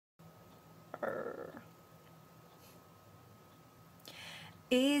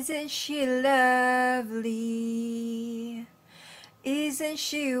Isn't she lovely? Isn't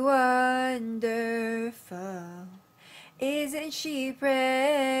she wonderful? Isn't she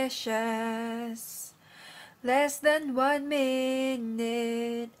precious? Less than 1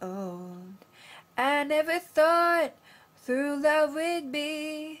 minute old. I never thought through love would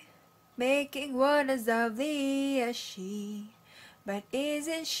be making one as lovely as she. But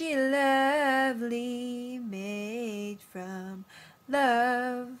isn't she lovely, made from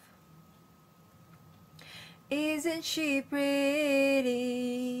love? Isn't she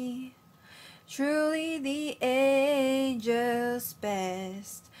pretty? Truly the angel's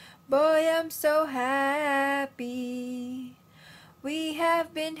best. Boy, I'm so happy. We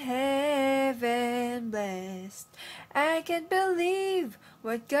have been heaven blessed. I can't believe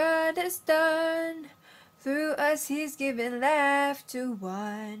what God has done. Through us He's given life to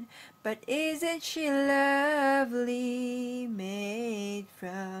one. But isn't she lovely, made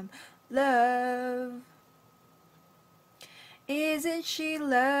from love? Isn't she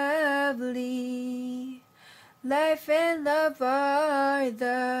lovely? Life and love are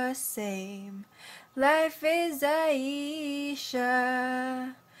the same. Life is Aisha,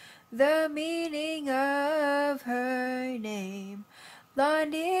 the meaning of her name.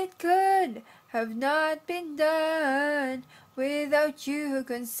 Lord, it could have not been done without you who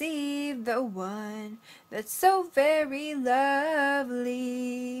conceived the one that's so very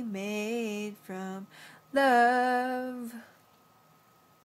lovely, made from love.